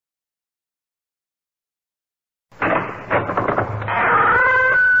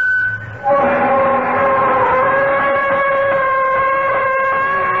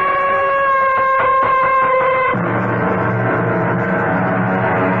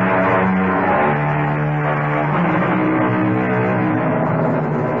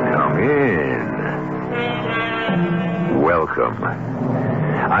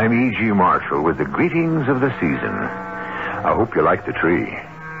welcome. I'm E.G. Marshall with the greetings of the season. I hope you like the tree.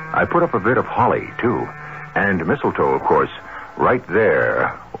 I put up a bit of holly, too. And mistletoe, of course, right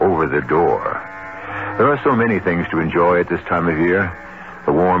there over the door. There are so many things to enjoy at this time of year.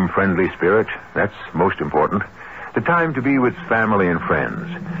 The warm, friendly spirit, that's most important. The time to be with family and friends.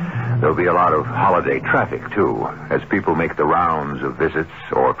 There'll be a lot of holiday traffic, too, as people make the rounds of visits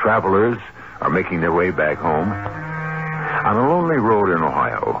or travelers are making their way back home. On a lonely road in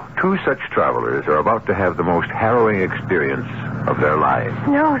Ohio, two such travelers are about to have the most harrowing experience of their lives.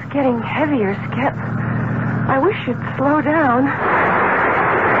 Snow's getting heavier, Skip. I wish you'd slow down.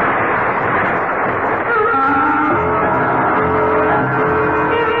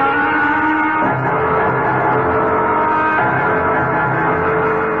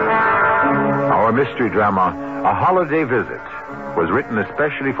 Our mystery drama, A Holiday Visit, was written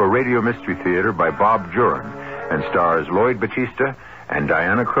especially for Radio Mystery Theater by Bob Jurin and stars Lloyd Battista and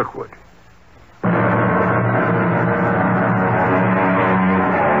Diana Crookwood.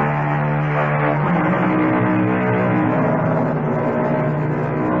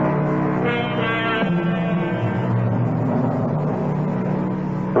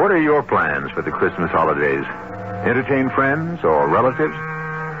 What are your plans for the Christmas holidays? Entertain friends or relatives?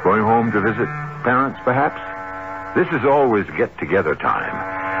 Going home to visit parents, perhaps? This is always get-together time,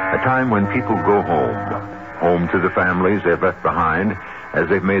 a time when people go home to the families they've left behind as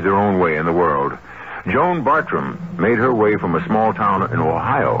they've made their own way in the world. Joan Bartram made her way from a small town in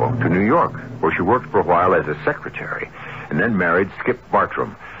Ohio to New York, where she worked for a while as a secretary, and then married Skip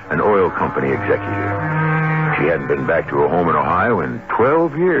Bartram, an oil company executive. She hadn't been back to her home in Ohio in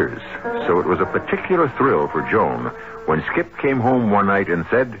 12 years, so it was a particular thrill for Joan when Skip came home one night and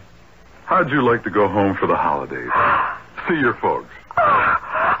said, "How'd you like to go home for the holidays? See your folks."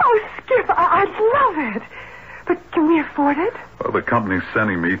 Oh, Skip, I'd love it. But can we afford it? Well, the company's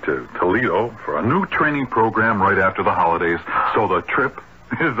sending me to Toledo for a new training program right after the holidays, so the trip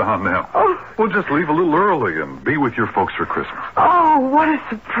is on them. Oh. We'll just leave a little early and be with your folks for Christmas. Oh, what a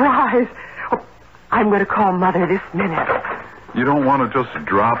surprise. Oh, I'm going to call Mother this minute. You don't want to just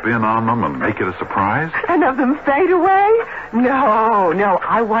drop in on them and make it a surprise? And have them fade away? No.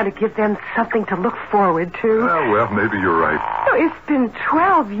 I want to give them something to look forward to. Well, maybe you're right. Oh, it's been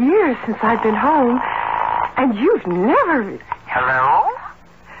 12 years since I've been home. And you've never... Hello?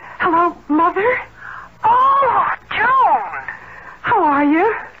 Hello, Mother? Oh, Joan. How are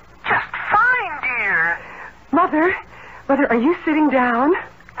you? Just fine, dear. Mother, are you sitting down?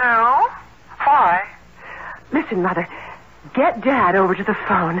 No? Why? Listen, Mother, get Dad over to the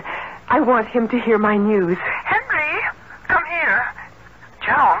phone. I want him to hear my news. Henry, come here.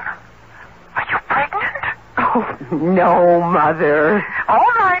 Joan, are you pregnant? Oh, no, Mother.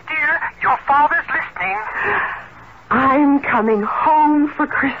 All right, dear. Your father's listening. I'm coming home for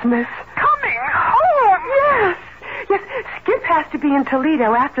Christmas. Coming home? Yes. Skip has to be in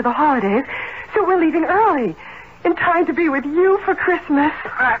Toledo after the holidays, so we're leaving early, in time to be with you for Christmas.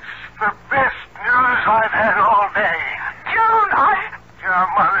 That's the best news I've had all day. Joan, Your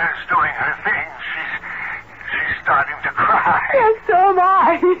mother's doing her thing. She's starting to cry. Yes, so am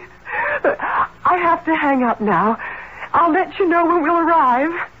I. I have to hang up now. I'll let you know when we'll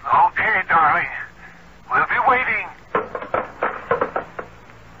arrive. Okay, darling. We'll be waiting.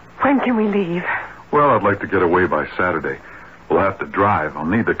 When can we leave? Well, I'd like to get away by Saturday. We'll have to drive. I'll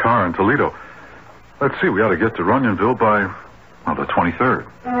need the car in Toledo. Let's see, we ought to get to Runyonville by, the 23rd.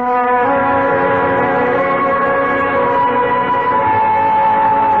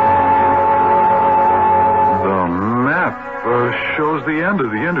 The map shows the end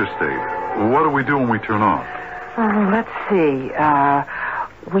of the interstate. What do we do when we turn off? Let's see.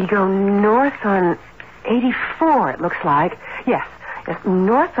 We go north on 84, it looks like. Yes,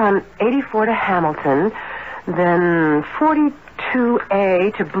 north on 84 to Hamilton, then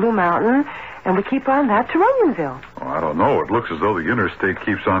 42A to Blue Mountain, and we keep on that to Runyonville. Oh, I don't know. It looks as though the interstate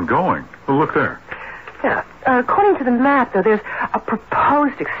keeps on going. Well, look there. Yeah. According to the map, though, there's a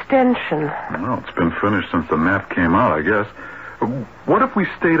proposed extension. Well, it's been finished since the map came out, I guess. What if we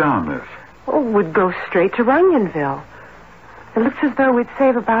stayed on this? Oh, we'd go straight to Runyonville. It looks as though we'd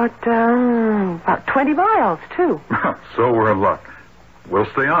save about 20 miles, too. So we're in luck. We'll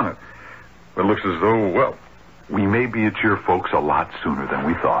stay on it. It looks as though, we may be at your folks a lot sooner than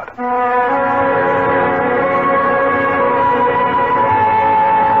we thought.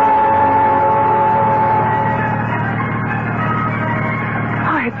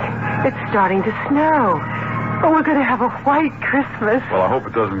 Oh, it's starting to snow. Oh, we're going to have a white Christmas. Well, I hope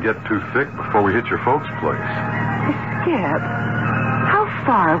it doesn't get too thick before we hit your folks' place. Skip, how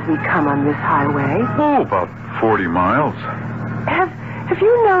far have we come on this highway? Oh, about 40 miles. Have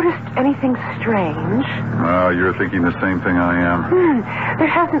you noticed anything strange? You're thinking the same thing I am. There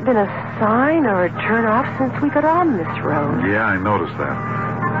hasn't been a sign or a turnoff since we got on this road. Yeah, I noticed that.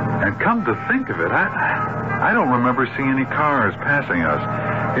 And come to think of it, I don't remember seeing any cars passing us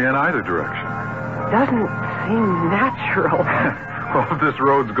in either direction. Doesn't seem natural. Well, if this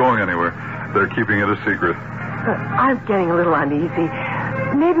road's going anywhere, they're keeping it a secret. I'm getting a little uneasy.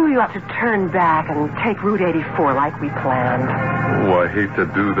 Maybe we ought to turn back and take Route 84 like we planned. Oh, I hate to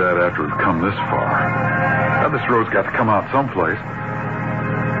do that after we've come this far. Now, this road's got to come out someplace.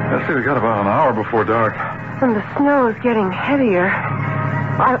 Let's see, we got about an hour before dark. And the snow is getting heavier.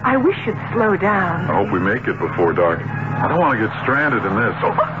 I wish you'd slow down. I hope we make it before dark. I don't want to get stranded in this.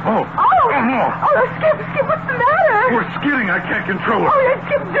 Oh, no. Skip, what's the matter? We're skidding. I can't control it.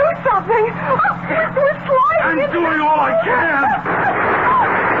 Skip, do something. We're sliding. I'm doing all I can.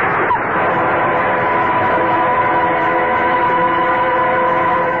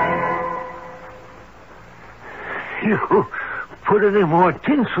 You put any more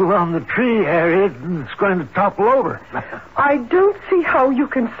tinsel on the tree, Harriet, and it's going to topple over. I don't see how you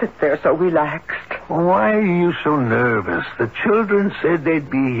can sit there so relaxed. Why are you so nervous? The children said they'd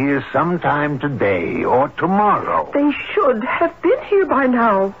be here sometime today or tomorrow. They should have been here by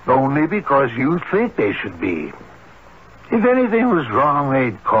now. Only because you think they should be. If anything was wrong,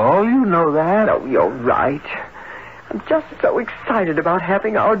 they'd call. You know that. Oh, you're right. I'm just so excited about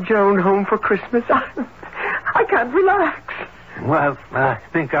having our Joan home for Christmas. I can't relax. Well, I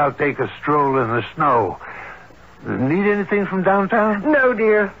think I'll take a stroll in the snow. Need anything from downtown? No,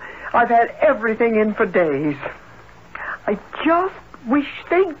 dear. I've had everything in for days. I just wish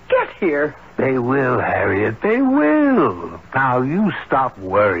they'd get here. They will, Harriet. They will. Now, you stop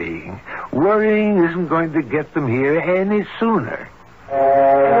worrying. Worrying isn't going to get them here any sooner.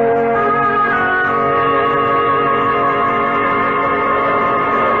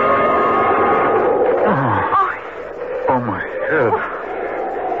 Oh, my head.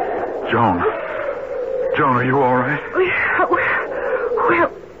 Joan, are you all right?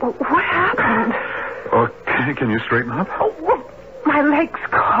 Well, what happened? Can you straighten up? Oh, my leg's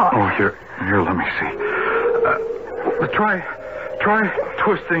caught. Oh, here, let me see. Try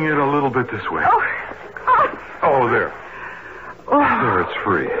twisting it a little bit this way. Oh, there. There, it's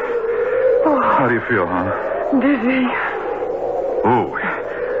free. How do you feel, hon? Dizzy. Oh,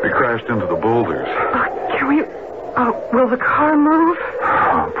 we crashed into the boulders. Can we... will the car move?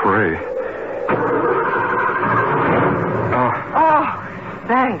 Oh, pray.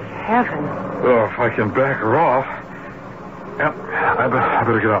 Thank heaven. Oh, if I can back her off. Yep, I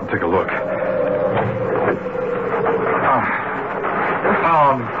better get out and take a look.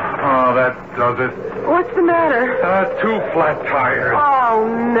 That does it. What's the matter? 2 flat tires. Oh,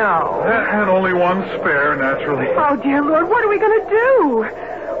 no. And only one spare, naturally. Oh, dear Lord, what are we going to do?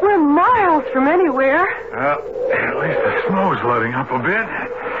 We're miles from anywhere. At least the snow's letting up a bit.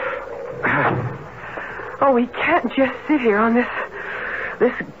 Oh, we can't just sit here on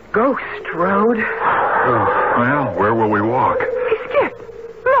this ghost road. Well, where will we walk? Hey, Skip,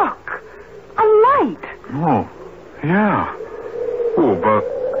 look. A light. Oh, yeah. Oh, about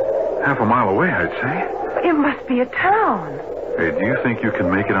half a mile away, I'd say. It must be a town. Hey, do you think you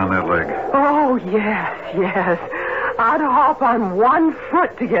can make it on that leg? Oh, yes. I'd hop on one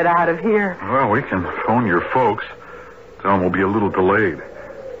foot to get out of here. Well, we can phone your folks. Tell them we'll be a little delayed.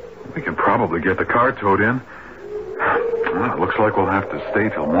 We can probably get the car towed in. Well, it looks like we'll have to stay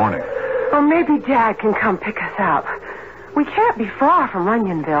till morning. Or maybe Dad can come pick us up. We can't be far from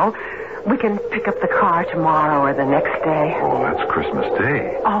Runyonville. We can pick up the car tomorrow or the next day. Oh, that's Christmas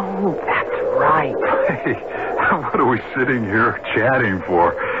Day. Oh, that's right. Hey, what are we sitting here chatting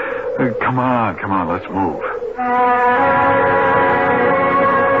for? Come on, let's move.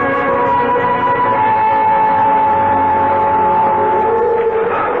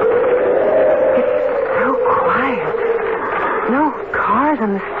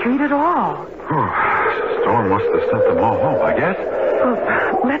 On the street at all. Oh, the storm must have sent them all home, I guess. Well,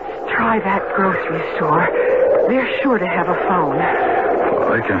 let's try that grocery store. They're sure to have a phone. Well,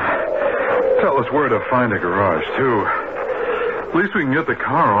 they can tell us where to find a garage, too. At least we can get the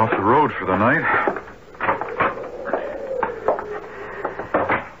car off the road for the night.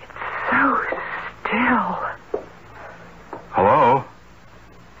 It's so still. Hello?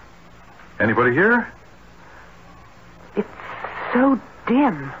 Anybody here? It's so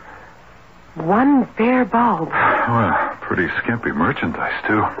dim. One bare bulb. Well, pretty skimpy merchandise,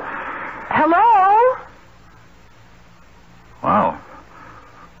 too. Hello? Wow.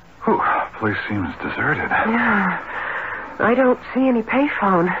 Whew, place seems deserted. Yeah. I don't see any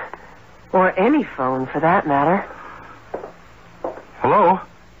payphone. Or any phone, for that matter. Hello?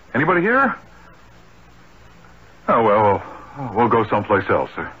 Anybody here? Oh, well, we'll go someplace else.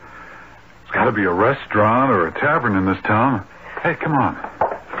 There's got to be a restaurant or a tavern in this town. Hey, come on.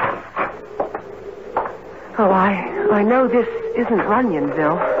 Oh, I know this isn't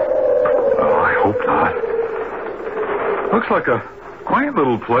Runyonville. Oh, I hope not. Looks like a quaint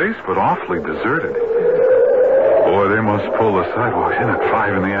little place, but awfully deserted. Boy, they must pull the sidewalks in at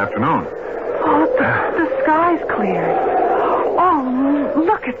 5 in the afternoon. Oh, the sky's cleared. Oh,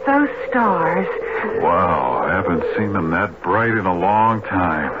 look at those stars. Wow, I haven't seen them that bright in a long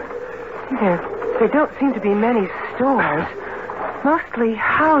time. There don't seem to be many stores. Mostly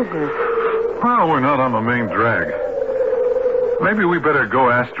houses. Well, we're not on the main drag. Maybe we better go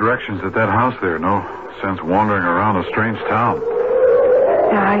ask directions at that house there. No sense wandering around a strange town.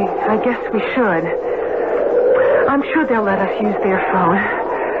 Yeah, I guess we should. I'm sure they'll let us use their phone.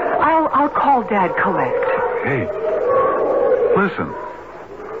 I'll call Dad collect. Hey, listen.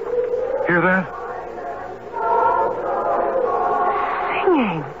 Hear that?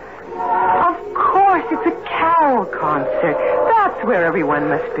 Singing. Of course, it's a carol concert. That's where everyone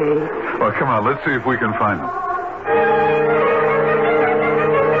must be. Well, come on, let's see if we can find them.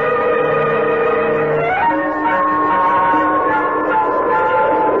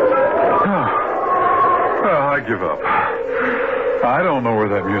 Well, I give up. I don't know where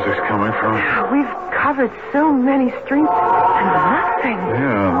that music's coming from. We've covered so many streets and nothing.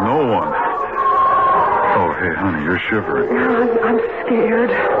 Yeah, no one. Oh, hey, honey, you're shivering. I'm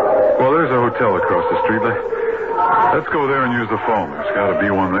scared. Well, there's a hotel across the street. Let's go there and use the phone. There's got to be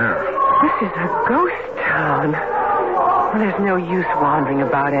one there. This is a ghost town. Well, there's no use wandering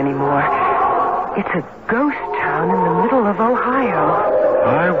about anymore. It's a ghost town in the middle of Ohio.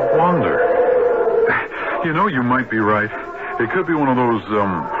 I wonder. You know, you might be right. It could be one of those,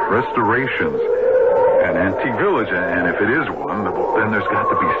 restorations. An antique village, and if it is one, then there's got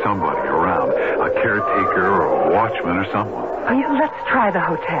to be somebody around. A caretaker or a watchman or someone. Let's try the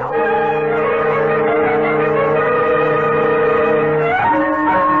hotel.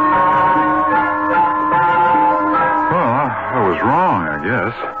 Well, I was wrong, I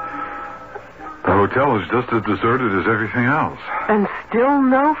guess. The hotel is just as deserted as everything else. And still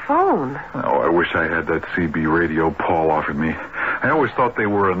no phone. Oh, I wish I had that CB radio Paul offered me. I always thought they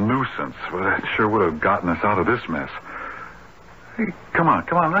were a nuisance, but that sure would have gotten us out of this mess. Hey, come on.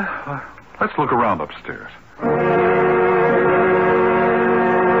 Let's look around upstairs.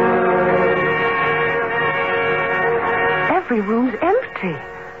 Every room's empty.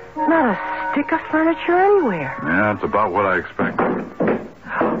 Not a stick of furniture anywhere. Yeah, it's about what I expected.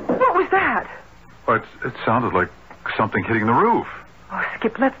 What was that? Well, it sounded like something hitting the roof. Oh,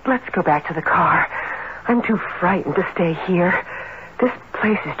 Skip, let's go back to the car. I'm too frightened to stay here. This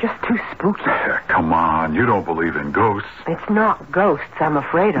place is just too spooky. Come on, you don't believe in ghosts. It's not ghosts I'm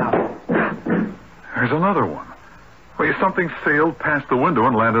afraid of. There's another one. Well, something sailed past the window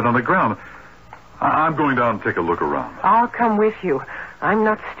and landed on the ground. I'm going down and take a look around. I'll come with you. I'm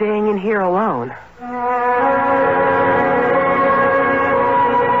not staying in here alone.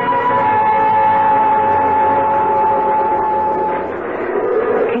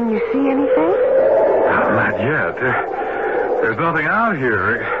 Can you see anything? Not yet. There's nothing out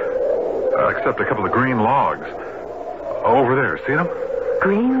here except a couple of green logs. Over there, see them?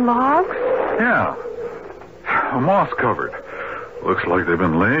 Green logs? Yeah. Moss covered. Looks like they've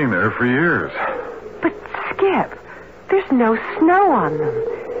been laying there for years. But, Skip, there's no snow on them.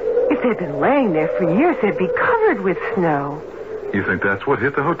 If they'd been laying there for years, they'd be covered with snow. You think that's what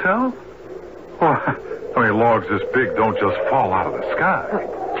hit the hotel? Well, I mean, logs this big don't just fall out of the sky.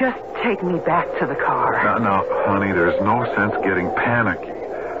 Just take me back to the car. Now, honey, there's no sense getting panicky.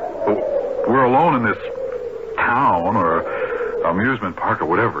 We're alone in this town or amusement park or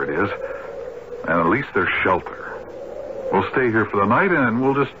whatever it is, and at least there's shelter. We'll stay here for the night, and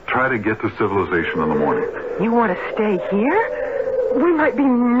we'll just try to get to civilization in the morning. You want to stay here? We might be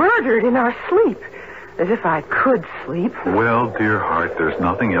murdered in our sleep. As if I could sleep. Well, dear heart, there's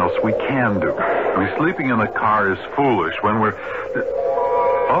nothing else we can do. I mean, sleeping in the car is foolish when we're...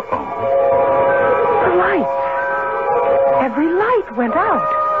 Uh-oh. The lights. Every light went out.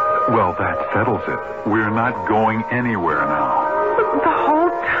 Well, that settles it. We're not going anywhere now. But the whole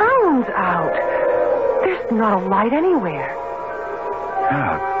town's out. There's not a light anywhere.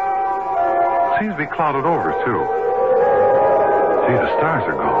 Yeah. Seems to be clouded over, too. See, the stars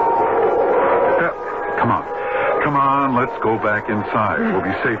are gone. Come on, let's go back inside. We'll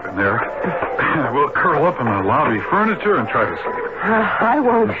be safe in there. We'll curl up in the lobby furniture and try to sleep. I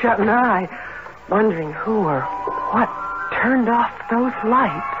won't shut an eye, wondering who or what turned off those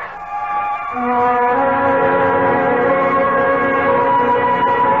lights.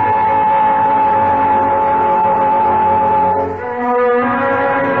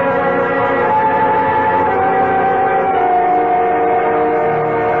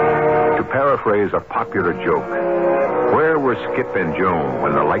 popular joke. Where were Skip and Joan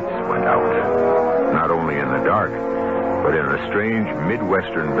when the lights went out? Not only in the dark, but in a strange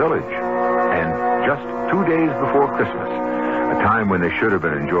Midwestern village. And just 2 days before Christmas, a time when they should have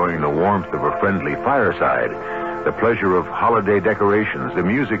been enjoying the warmth of a friendly fireside, the pleasure of holiday decorations, the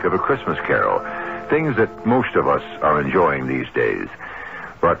music of a Christmas carol, things that most of us are enjoying these days.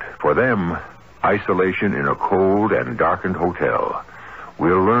 But for them, isolation in a cold and darkened hotel.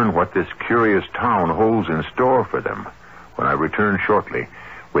 We'll learn what this curious town holds in store for them when I return shortly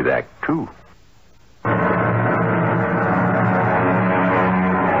with Act 2.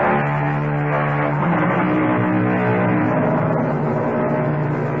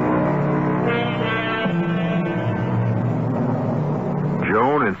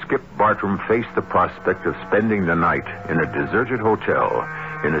 Joan and Skip Bartram face the prospect of spending the night in a deserted hotel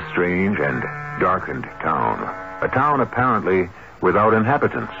in a strange and darkened town. A town apparently without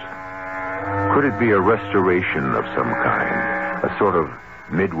inhabitants. Could it be a restoration of some kind? A sort of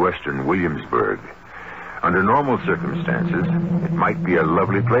Midwestern Williamsburg? Under normal circumstances, it might be a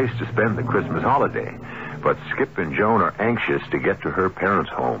lovely place to spend the Christmas holiday. But Skip and Joan are anxious to get to her parents'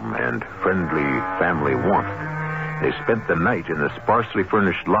 home and friendly family warmth. They spent the night in the sparsely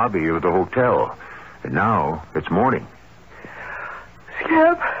furnished lobby of the hotel. And now it's morning.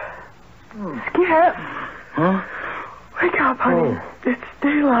 Skip. Skip. Huh? Wake up, honey. Oh. It's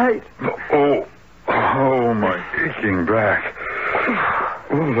daylight. Oh, my aching back.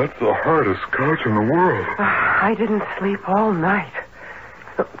 Oh, that's the hardest couch in the world. I didn't sleep all night.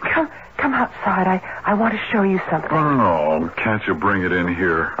 Come outside. I want to show you something. Oh, no. Can't you bring it in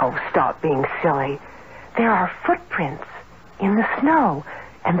here? Oh, stop being silly. There are footprints in the snow,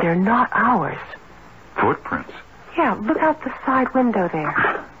 and they're not ours. Footprints? Yeah, look out the side window there.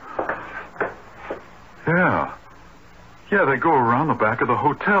 Yeah. Yeah, they go around the back of the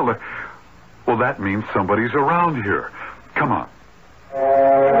hotel. Well, that means somebody's around here. Come on.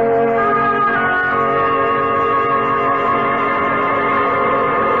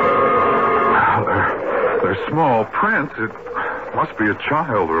 They're small prints. It must be a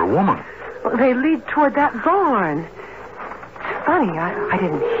child or a woman. Well, they lead toward that barn. It's funny, I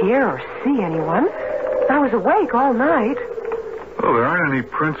didn't hear or see anyone. I was awake all night. Well, there aren't any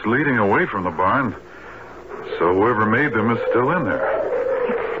prints leading away from the barn. So whoever made them is still in there.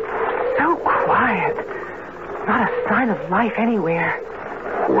 It's so quiet. Not a sign of life anywhere.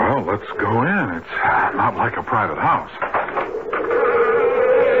 Well, let's go in. It's not like a private house.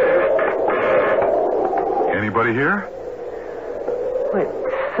 Anybody here?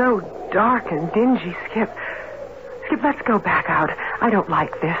 It's so dark and dingy, Skip. Skip, let's go back out. I don't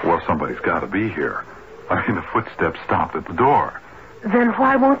like this. Well, somebody's got to be here. I mean, the footsteps stopped at the door. Then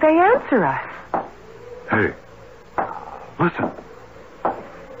why won't they answer us? Hey, listen.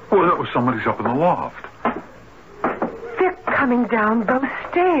 Well, that was somebody's up in the loft. They're coming down those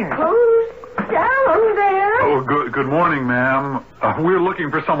stairs. Who's down there? Oh, good morning, ma'am. We're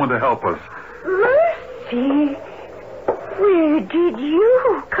looking for someone to help us. Mercy. Where did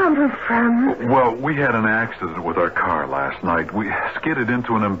you come from? Well, we had an accident with our car last night. We skidded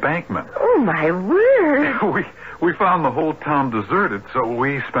into an embankment. Oh, my word. We found the whole town deserted, so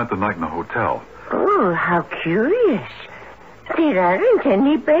we spent the night in the hotel. Oh, how curious. There aren't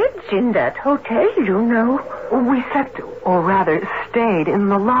any beds in that hotel, you know. We slept, or rather stayed, in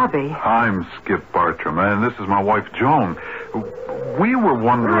the lobby. I'm Skip Bartram, and this is my wife, Joan. We were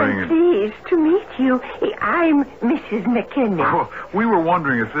wondering... I'm pleased to meet you. I'm Mrs. McKinney. Well, we were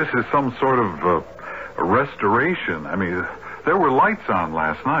wondering if this is some sort of a restoration. I mean, there were lights on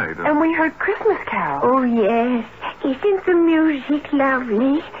last night. And we heard Christmas carols. Oh, yes. Isn't the music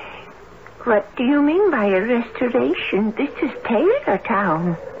lovely? What do you mean by a restoration? This is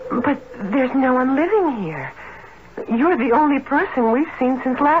Taylortown. But there's no one living here. You're the only person we've seen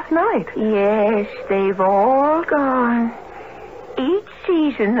since last night. Yes, they've all gone. Each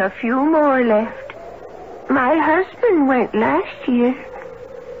season, a few more left. My husband went last year.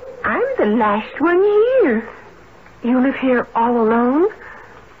 I'm the last one here. You live here all alone?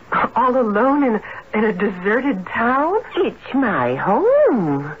 All alone in a deserted town? It's my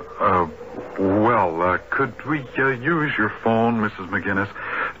home. Could we use your phone, Mrs. McGinnis?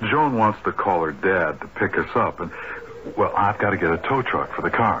 Joan wants to call her dad to pick us up, and, well, I've got to get a tow truck for the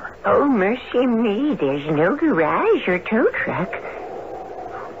car. Oh, mercy me, there's no garage or tow truck.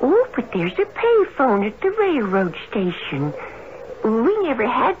 Oh, but there's a payphone at the railroad station. We never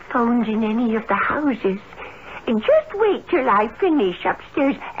had phones in any of the houses. And just wait till I finish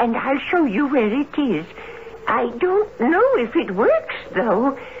upstairs, and I'll show you where it is. I don't know if it works,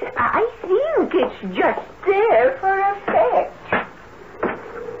 though. I think it's just there for effect.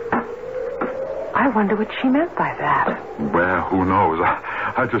 I wonder what she meant by that. Well, who knows?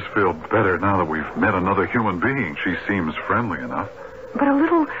 I just feel better now that we've met another human being. She seems friendly enough. But a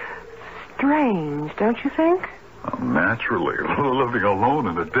little strange, don't you think? Well, naturally. Living alone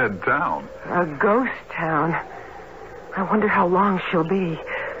in a dead town. A ghost town. I wonder how long she'll be.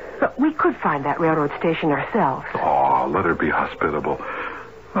 But we could find that railroad station ourselves. Oh, let her be hospitable.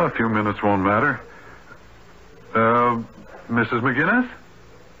 A few minutes won't matter. Mrs. McGinnis?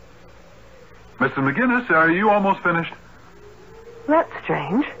 Mrs. McGinnis, are you almost finished? That's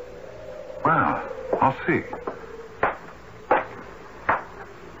strange. Well, I'll see.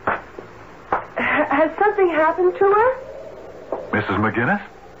 Has something happened to her? Mrs. McGinnis?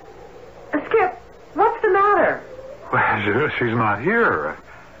 Skip, what's the matter? Well, she's not here.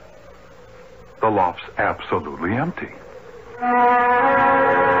 The loft's absolutely empty.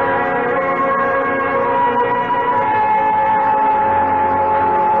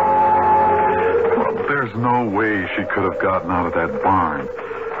 Well, there's no way she could have gotten out of that barn.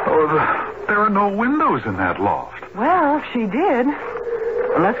 Oh, there are no windows in that loft. Well, if she did.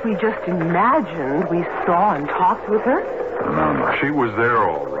 Unless we just imagined we saw and talked with her. No, she was there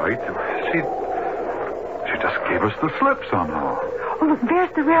all right. She just gave us the slip somehow. Oh, look,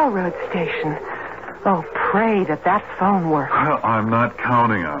 there's the railroad station. Oh, pray that phone works. Well, I'm not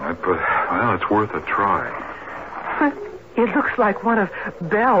counting on it, but, well, it's worth a try. It looks like one of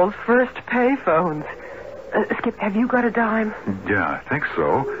Belle's first pay phones. Skip, have you got a dime? Yeah, I think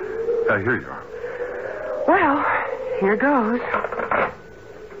so. Here you are. Well, here goes.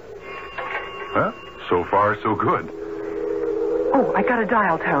 Well, so far, so good. Oh, I got a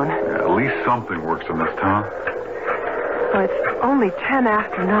dial tone. Yeah, at least something works in this town. Well, it's only 10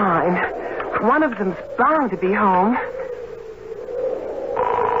 after 9. One of them's bound to be home.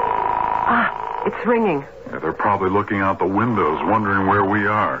 Ah, it's ringing. Yeah, they're probably looking out the windows, wondering where we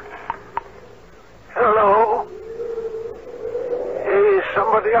are. Hello? Is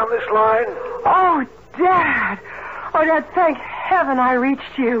somebody on this line? Oh, Dad! Oh, Dad, thank heaven I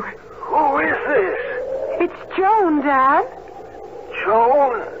reached you. Who is this? It's Joan, Dad.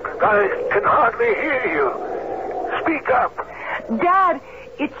 Joan? I can hardly hear you. Speak up. Dad,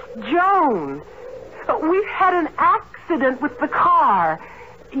 it's Joan. We've had an accident with the car.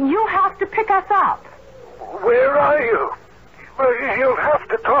 You'll have to pick us up. Where are you? You'll have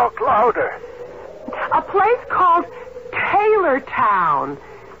to talk louder. A place called Taylortown.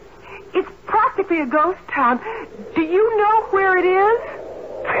 It's practically a ghost town. Do you know where it is?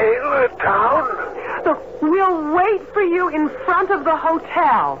 Taylortown? Look, we'll wait for you in front of the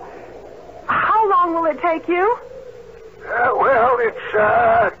hotel. How long will it take you? Well, it's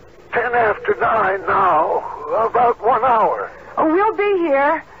 10 after 9 now. About 1 hour. Oh, we'll be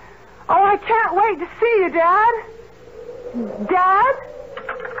here. Oh, I can't wait to see you, Dad. Dad?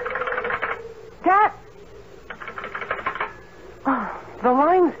 Dad? Oh, the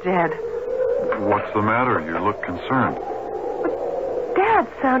line's dead. What's the matter? You look concerned. But Dad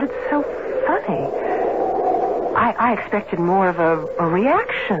sounded so funny. I expected more of a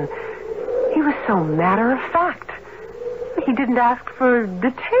reaction. He was so matter-of-fact. He didn't ask for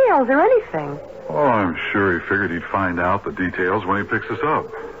details or anything. Oh, I'm sure he figured he'd find out the details when he picks us up.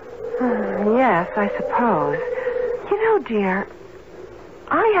 Yes, I suppose. You know, dear,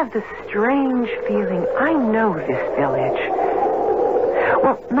 I have this strange feeling I know this village.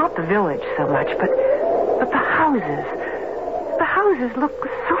 Well, not the village so much, but the houses. The houses look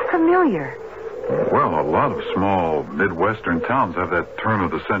so familiar. Well, a lot of small Midwestern towns have that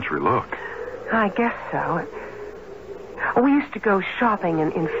turn-of-the-century look. I guess so. We used to go shopping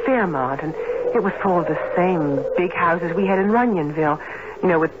in Fairmont, and it was full of the same big houses we had in Runyonville. You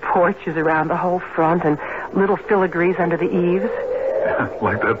know, with porches around the whole front and little filigrees under the eaves.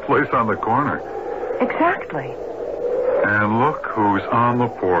 Like that place on the corner. Exactly. And look who's on the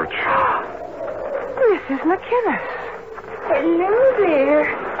porch. Mrs. McGinnis. Hello there.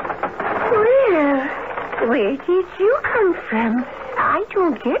 Well, where did you come from? I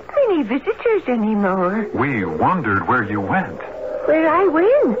don't get many visitors anymore. We wondered where you went. Where I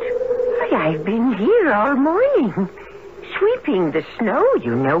went? Why, I've been here all morning. Sweeping the snow,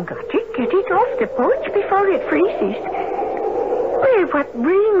 you know. Got to get it off the porch before it freezes. Well, what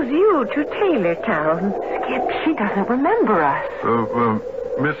brings you to Taylortown? Skip, she doesn't remember us.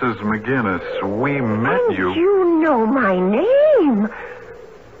 Mrs. McGinnis, we met And you. you know my name.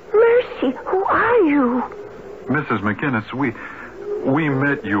 Mercy, who are you? Mrs. McGinnis, we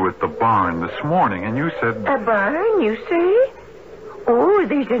met you at the barn this morning, and you said... A barn, you say? Oh,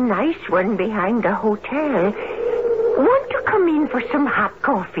 there's a nice one behind the hotel. Want to come come in for some hot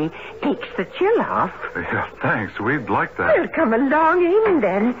coffee. Takes the chill off. Yeah, thanks. We'd like that. Well, come along in,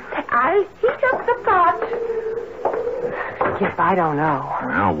 then. I'll heat up the pot. Skip, I don't know.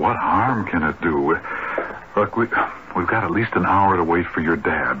 Well, what harm can it do? Look, we've got at least an hour to wait for your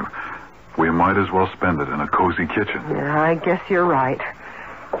dad. We might as well spend it in a cozy kitchen. Yeah, I guess you're right.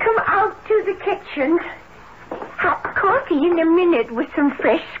 Come out to the kitchen. Hot coffee in a minute with some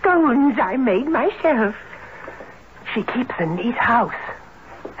fresh scones I made myself. She keeps a neat house.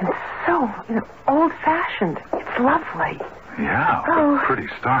 And so old-fashioned. It's lovely. Yeah, Oh. a pretty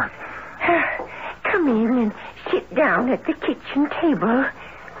start. Come in and sit down at the kitchen table.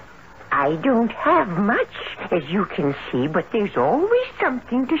 I don't have much, as you can see, but there's always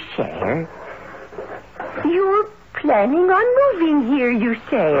something to share. You're planning on moving here, you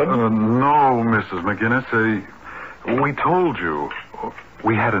said. No, Mrs. McGinnis. We told you.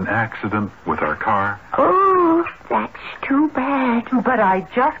 We had an accident with our car. Oh, that's too bad. But I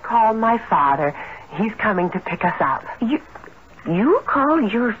just called my father. He's coming to pick us up. You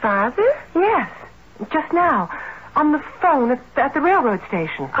called your father? Yes, just now. On the phone at the railroad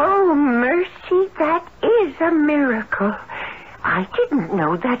station. Oh, mercy, that is a miracle. I didn't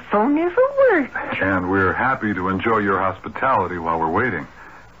know that phone ever worked. And we're happy to enjoy your hospitality while we're waiting.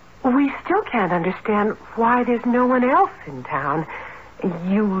 We still can't understand why there's no one else in town.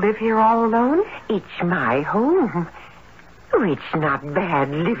 You live here all alone? It's my home. Oh, it's not bad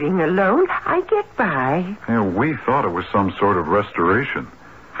living alone. I get by. Yeah, we thought it was some sort of restoration.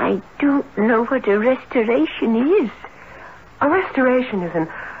 I don't know what a restoration is. A restoration is an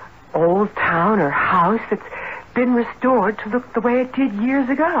old town or house that's been restored to look the way it did years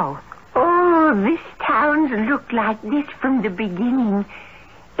ago. Oh, this town's looked like this from the beginning,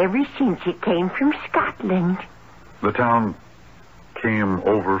 ever since it came from Scotland. The town came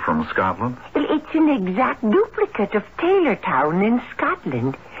over from Scotland? Well, it's an exact duplicate of Taylortown in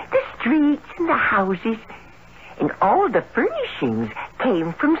Scotland. The streets and the houses and all the furnishings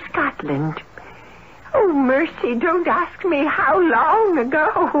came from Scotland. Oh, mercy, don't ask me how long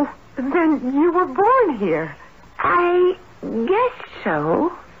ago. Then you were born here. I guess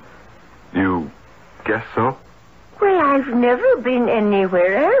so. You guess so? Well, I've never been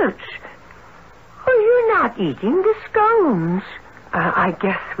anywhere else. Oh, you're not eating the scones. I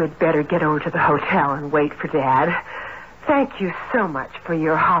guess we'd better get over to the hotel and wait for Dad. Thank you so much for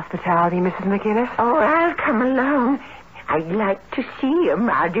your hospitality, Mrs. McGinnis. Oh, I'll come along. I'd like to see a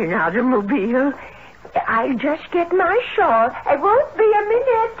modern automobile. I'll just get my shawl. I won't be a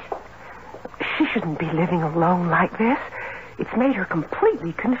minute. She shouldn't be living alone like this. It's made her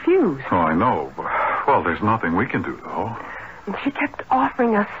completely confused. Oh, I know. Well, there's nothing we can do, though. And she kept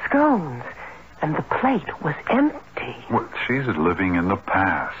offering us scones, and the plate was empty. Well, she's living in the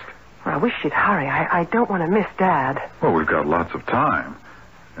past. I wish she'd hurry. I don't want to miss Dad. Well, we've got lots of time.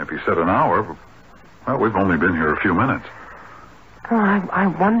 If you said an hour, well, we've only been here a few minutes. Oh, I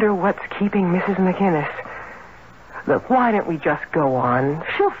wonder what's keeping Mrs. McGinnis. Look, why don't we just go on?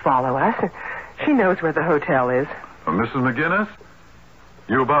 She'll follow us. She knows where the hotel is. Mrs. McGinnis?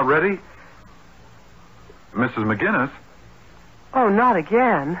 You about ready? Mrs. McGinnis? Oh, not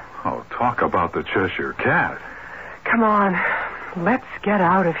again. Oh, talk about the Cheshire Cat. Come on. Let's get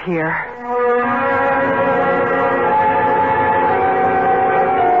out of here.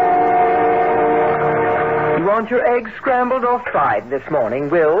 You want your eggs scrambled or fried this morning,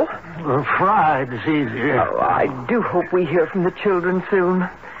 Will? Fried is easier. Oh, I do hope we hear from the children soon.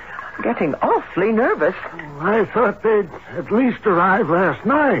 I'm getting awfully nervous. I thought they'd at least arrive last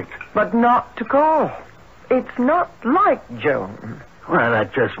night. But not to call. It's not like Joan. Well,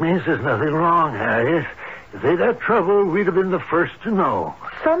 that just means there's nothing wrong, Harriet. If they'd had trouble, we'd have been the first to know.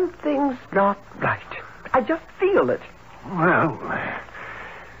 Something's not right. I just feel it. Well,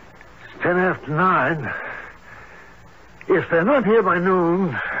 it's 10 after 9. If they're not here by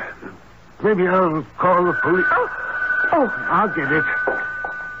noon, maybe I'll call the police. Oh, I'll get it.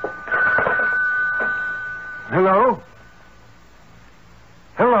 Hello?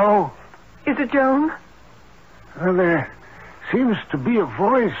 Hello? Is it Joan? Well, there seems to be a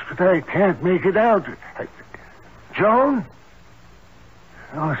voice, but I can't make it out. Joan?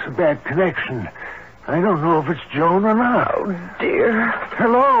 Oh, it's a bad connection. I don't know if it's Joan or not. Oh, dear.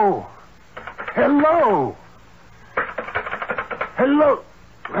 Hello? Hello? Hello?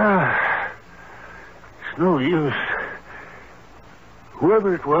 It's no use.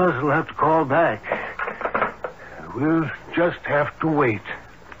 Whoever it was will have to call back. We'll just have to wait.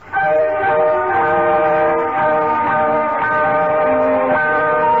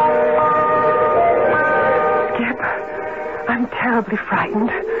 Skip, I'm terribly frightened.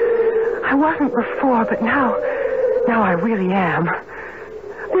 I wasn't before, but now Now I really am.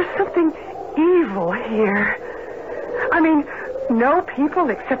 There's something evil here. I mean, no people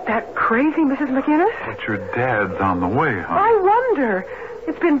except that crazy Mrs. McGinnis? But your dad's on the way, huh? I wonder.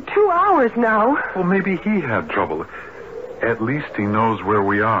 It's been 2 hours now. Well, maybe he had trouble. At least he knows where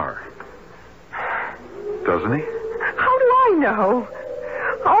we are. Doesn't he? How do I know?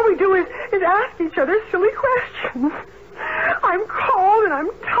 All we do is ask each other silly questions. I'm cold and I'm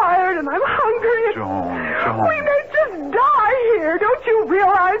tired and I'm hungry. Joan. We may just die here. Don't you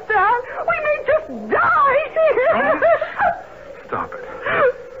realize that? We may just die here. Stop it.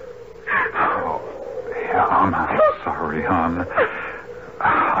 Oh, yeah, I'm sorry, hon.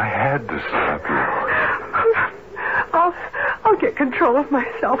 I had to stop you. I'll get control of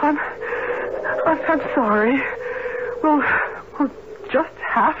myself. I'm sorry. We'll just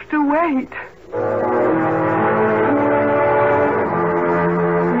have to wait.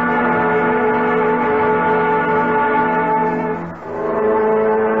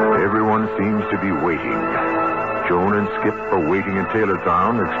 Everyone seems to be waiting. Joan and Skip are waiting in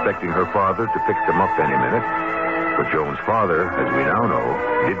Taylortown, expecting her father to pick them up any minute. But Joan's father, as we now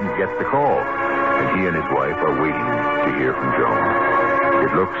know, didn't get the call, and he and his wife are waiting to hear from Joan.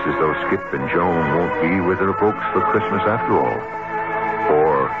 It looks as though Skip and Joan won't be with their folks for Christmas after all.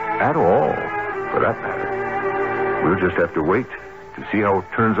 Or at all, for that matter. We'll just have to wait to see how it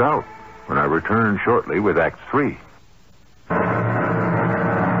turns out when I return shortly with Act 3.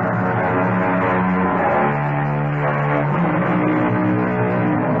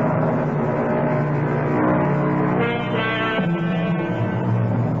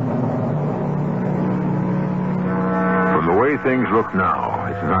 Things look now,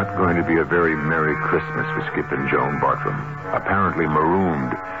 it's not going to be a very Merry Christmas for Skip and Joan Bartram, apparently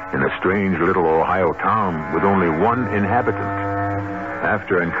marooned in a strange little Ohio town with only one inhabitant.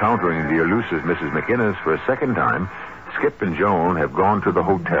 After encountering the elusive Mrs. McInnes for a second time, Skip and Joan have gone to the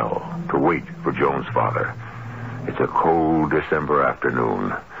hotel to wait for Joan's father. It's a cold December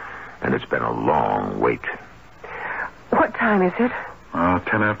afternoon, and it's been a long wait. What time is it?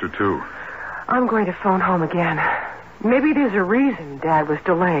 10 after 2. I'm going to phone home again. Maybe there's a reason Dad was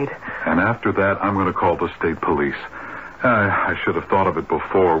delayed. And after that, I'm going to call the state police. I should have thought of it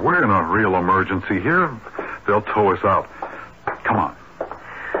before. We're in a real emergency here. They'll tow us out. Come on.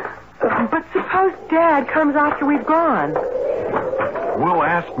 But suppose Dad comes after we've gone. We'll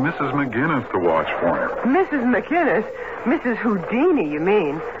ask Mrs. McGinnis to watch for him. Mrs. McInnes? Mrs. Houdini, you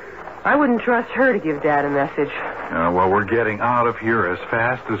mean? I wouldn't trust her to give Dad a message. Well, we're getting out of here as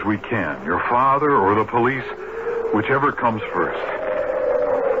fast as we can. Your father or the police, whichever comes first.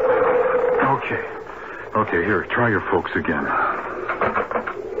 Okay, here, try your folks again.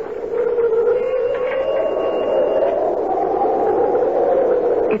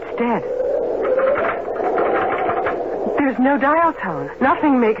 It's dead. There's no dial tone.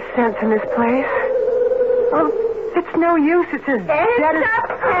 Nothing makes sense in this place. Well, it's no use. It's as dead as...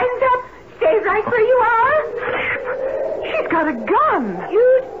 Hands up! Stay right where you are! She's got a gun!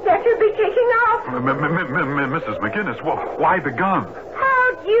 You'd better be taking off. Mrs. McGinnis, why the gun?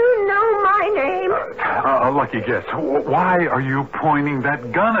 How do you know my name? A lucky guess. Why are you pointing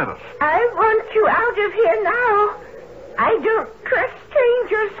that gun at us? I want you out of here now. I don't trust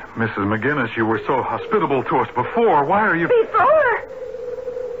strangers. Mrs. McGinnis, you were so hospitable to us before. Why are you... Before?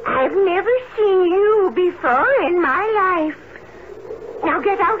 I've never seen you before in my life. Now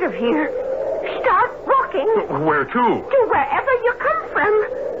get out of here. Start walking. Where to? To wherever you come from.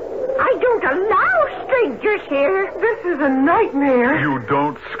 I don't allow strangers here. This is a nightmare. You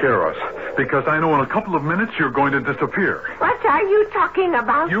don't scare us, because I know in a couple of minutes you're going to disappear. What are you talking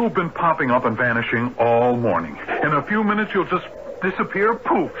about? You've been popping up and vanishing all morning. In a few minutes you'll just disappear,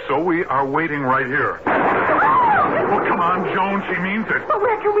 poof. So we are waiting right here. Well, come on, Joan. She means it. But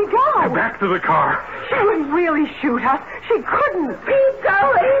where can we go? Back to the car. She would really shoot us. She couldn't. Keep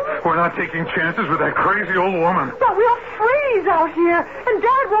going. We're not taking chances with that crazy old woman. But we'll freeze out here, and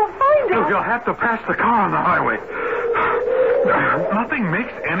Dad won't find us. You'll have to pass the car on the highway. Nothing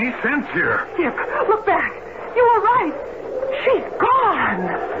makes any sense here. Skip, look back. You were right. She's gone.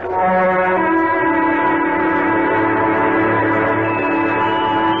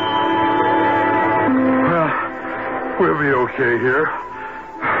 We'll be okay here.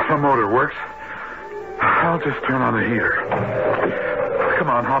 The motor works. I'll just turn on the heater. Come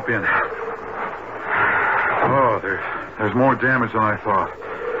on, hop in. Oh, there's more damage than I thought.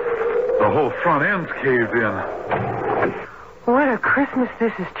 The whole front end's caved in. What a Christmas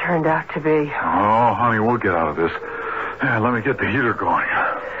this has turned out to be. Oh, honey, we'll get out of this. Let me get the heater going.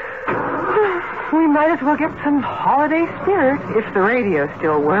 We might as well get some holiday spirit if the radio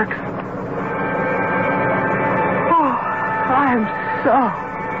still works. I'm so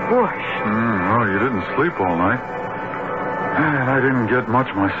bushed. Well, you didn't sleep all night. And I didn't get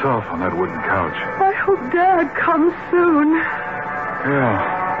much myself on that wooden couch. I hope Dad comes soon.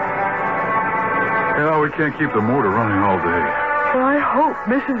 Yeah, we can't keep the motor running all day. Well, I hope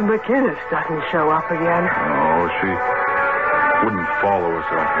Mrs. McInnes doesn't show up again. No, she wouldn't follow us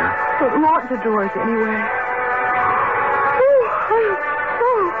out here. But lock the doors anyway. Oh, I'm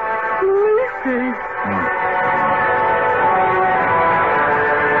so sleepy.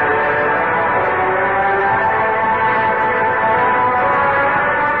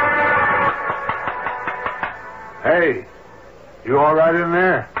 Hey, you all right in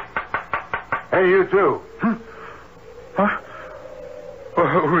there? Hey, you two. Huh?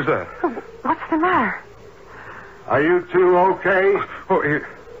 Who's that? What's the matter? Are you two okay?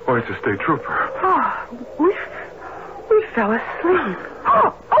 It's a state trooper. Oh, we fell asleep.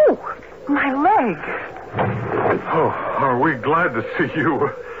 Oh, my leg. Oh, are we glad to see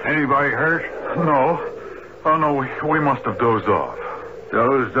you? Anybody hurt? No. Oh, no, we must have dozed off.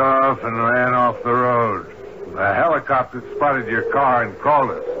 Dozed off and ran off the road. A helicopter spotted your car and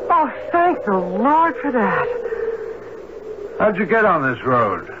called us. Oh, thank the Lord for that. How'd you get on this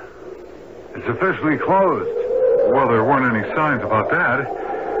road? It's officially closed. Well, there weren't any signs about that.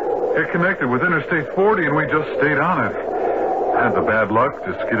 It connected with Interstate 40, and we just stayed on it. Had the bad luck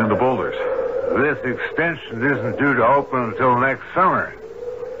to skid into boulders. This extension isn't due to open until next summer.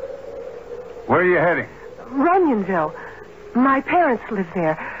 Where are you heading? Runyonville. My parents live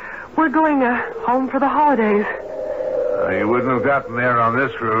there. We're going home for the holidays. You wouldn't have gotten there on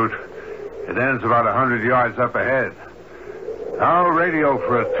this route. It ends about 100 yards up ahead. I'll radio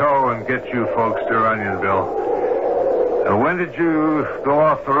for a tow and get you folks to Runyonville. And when did you go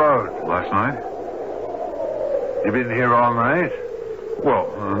off the road? Last night? You been here all night? Well,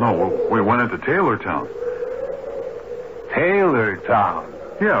 no, we went into Taylortown. Taylortown?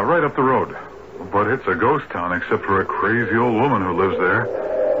 Yeah, right up the road. But it's a ghost town except for a crazy old woman who lives there.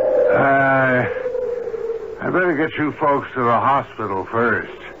 I better get you folks to the hospital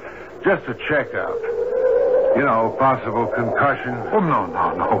first. Just a checkup. You know, possible concussion. Oh,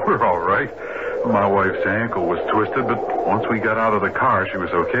 no. We're all right. My wife's ankle was twisted, but once we got out of the car, she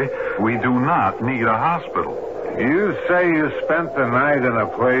was okay. We do not need a hospital. You say you spent the night in a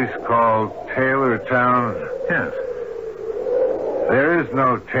place called Taylortown? Yes. There is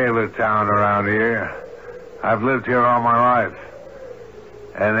no Taylortown around here. I've lived here all my life.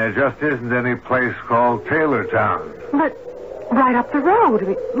 And there just isn't any place called Taylortown. But right up the road. I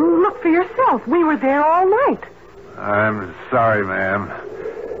mean, look for yourself. We were there all night. I'm sorry, ma'am.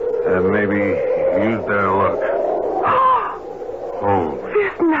 Maybe you'd better look. Oh.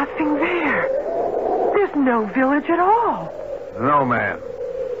 There's nothing there. There's no village at all. No, ma'am.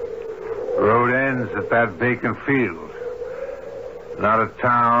 The road ends at that vacant field. Not a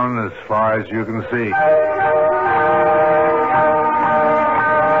town as far as you can see.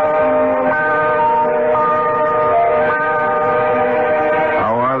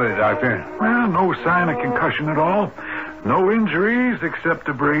 Well, no sign of concussion at all. No injuries except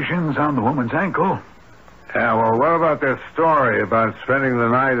abrasions on the woman's ankle. Yeah, well, what about their story about spending the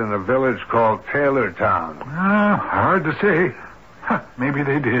night in a village called Taylortown? Hard to say. Maybe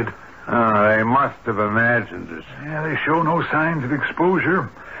they did. They must have imagined it. Yeah, they show no signs of exposure.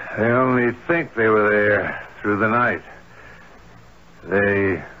 They only think they were there through the night.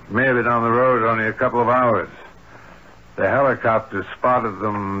 They may have been on the road only a couple of hours. The helicopter spotted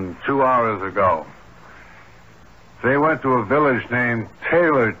them 2 hours ago. They went to a village named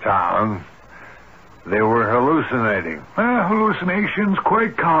Taylortown. They were hallucinating. Hallucinations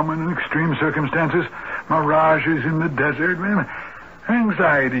quite common in extreme circumstances. Mirages in the desert.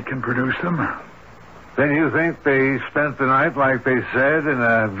 Anxiety can produce them. Then you think they spent the night, like they said, in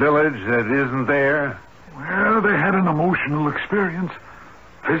a village that isn't there? Well, they had an emotional experience.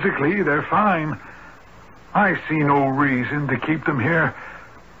 Physically, they're fine. I see no reason to keep them here.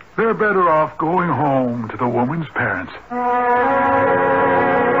 They're better off going home to the woman's parents.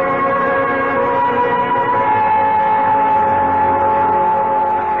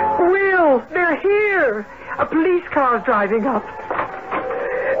 Will, they're here. A police car's driving up.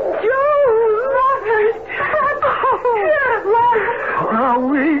 Joe, Mother, Are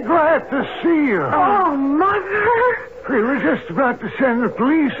we glad to see you? Oh, Mother. We were just about to send the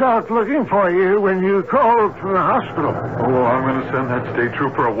police out looking for you when you called from the hospital. Oh, I'm going to send that state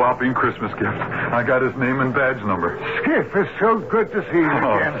trooper a whopping Christmas gift. I got his name and badge number. Skip, it's so good to see you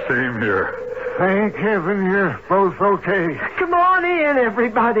again. Same here. Thank heaven you're both okay. Come on in,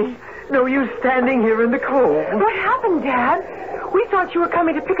 everybody. No use standing here in the cold. What happened, Dad? We thought you were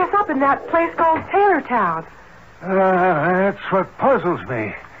coming to pick us up in that place called Taylortown. That's what puzzles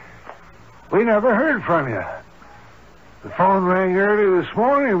me. We never heard from you. The phone rang early this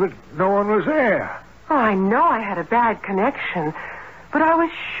morning, but no one was there. Oh, I know I had a bad connection, but I was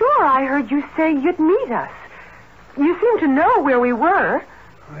sure I heard you say you'd meet us. You seemed to know where we were.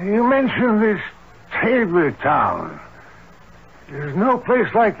 You mentioned this Taylor town. There's no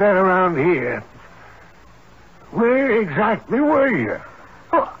place like that around here. Where exactly were you?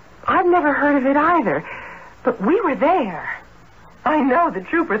 Well, I've never heard of it either, but we were there. I know the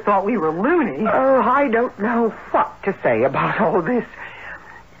trooper thought we were loony. Oh, I don't know what to say about all this.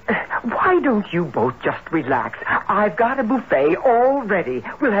 Why don't you both just relax? I've got a buffet all ready.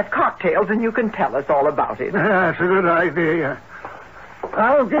 We'll have cocktails and you can tell us all about it. That's a good idea.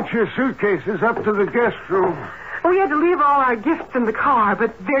 I'll get your suitcases up to the guest room. We had to leave all our gifts in the car,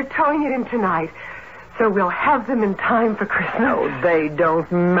 but they're towing it in tonight. So we'll have them in time for Christmas. No, they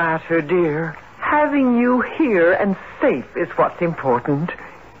don't matter, dear. Having you here and safe is what's important.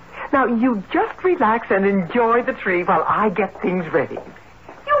 Now, you just relax and enjoy the tree while I get things ready.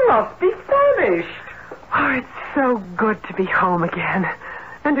 You must be famished. Oh, it's so good to be home again.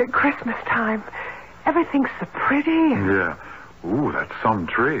 And at Christmas time, everything's so pretty. Yeah. Ooh, that's some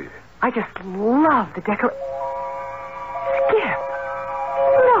tree. I just love the decoration. Skip,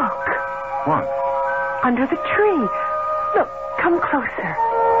 look. What? Under the tree. Look, come closer.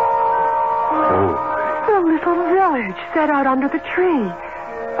 Oh. A little village set out under the tree.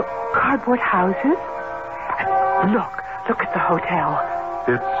 Cardboard houses. And look at the hotel.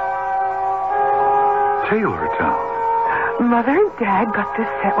 It's Taylortown. Mother and Dad got this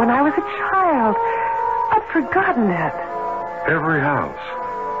set when I was a child. I'd forgotten it. Every house.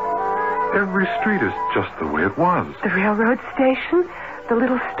 Every street is just the way it was. The railroad station, the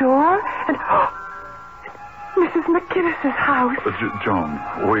little store, and Mrs. McGinnis's house. Joan,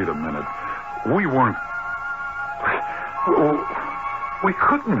 wait a minute. We weren't... We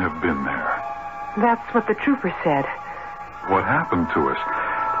couldn't have been there. That's what the trooper said. What happened to us?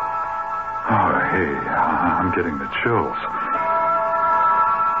 Oh, hey, I'm getting the chills.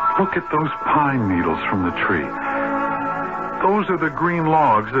 Look at those pine needles from the tree. Those are the green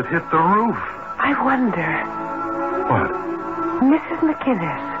logs that hit the roof. I wonder. What? Mrs.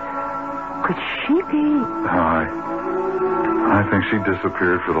 McGinnis. Could she be... I think she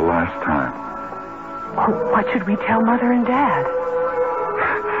disappeared for the last time. Oh, what should we tell Mother and Dad?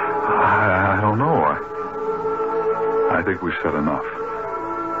 I don't know. I think we said enough.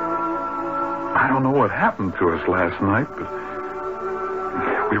 I don't know what happened to us last night, but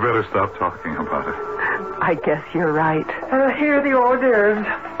we better stop talking about it. I guess you're right. Here are the hors d'oeuvres.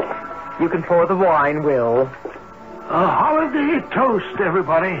 You can pour the wine, Will. A holiday toast,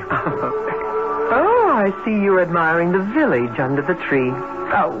 everybody. Oh, I see you're admiring the village under the tree.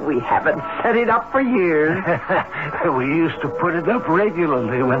 Oh, we haven't set it up for years. We used to put it up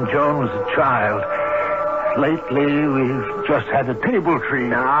regularly when Joan was a child. Lately, we've just had a table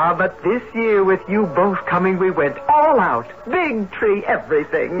tree. Ah, but this year, with you both coming, we went all out. Big tree,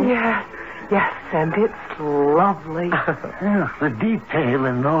 everything. Yes, and it's lovely. The detail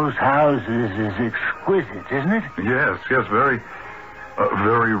in those houses is exquisite, isn't it? Yes, very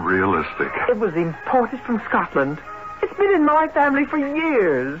realistic. It was imported from Scotland. It's been in my family for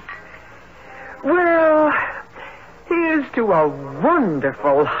years. Well, here's to a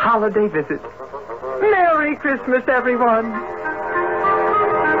wonderful holiday visit. Merry Christmas, everyone.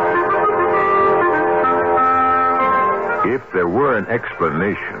 If there were an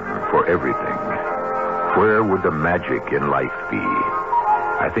explanation for everything, where would the magic in life be?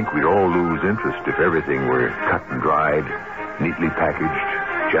 I think we'd all lose interest if everything were cut and dried, neatly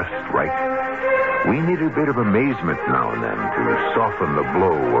packaged, just right. We need a bit of amazement now and then to soften the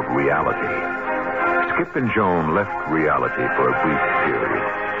blow of reality. Skip and Joan left reality for a brief period,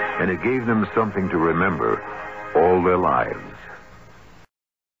 and it gave them something to remember all their lives.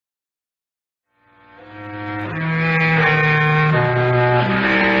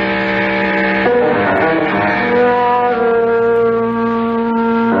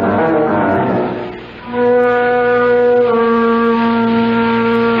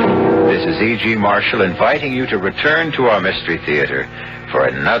 E.G. Marshall inviting you to return to our Mystery Theater for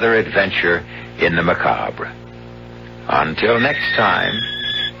another adventure in the macabre. Until next time,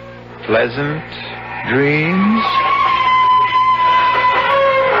 pleasant dreams.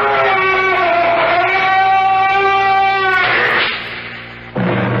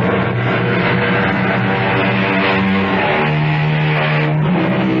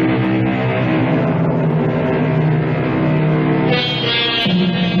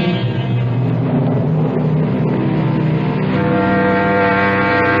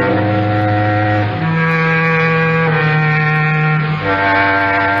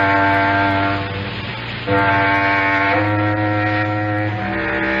 Bye.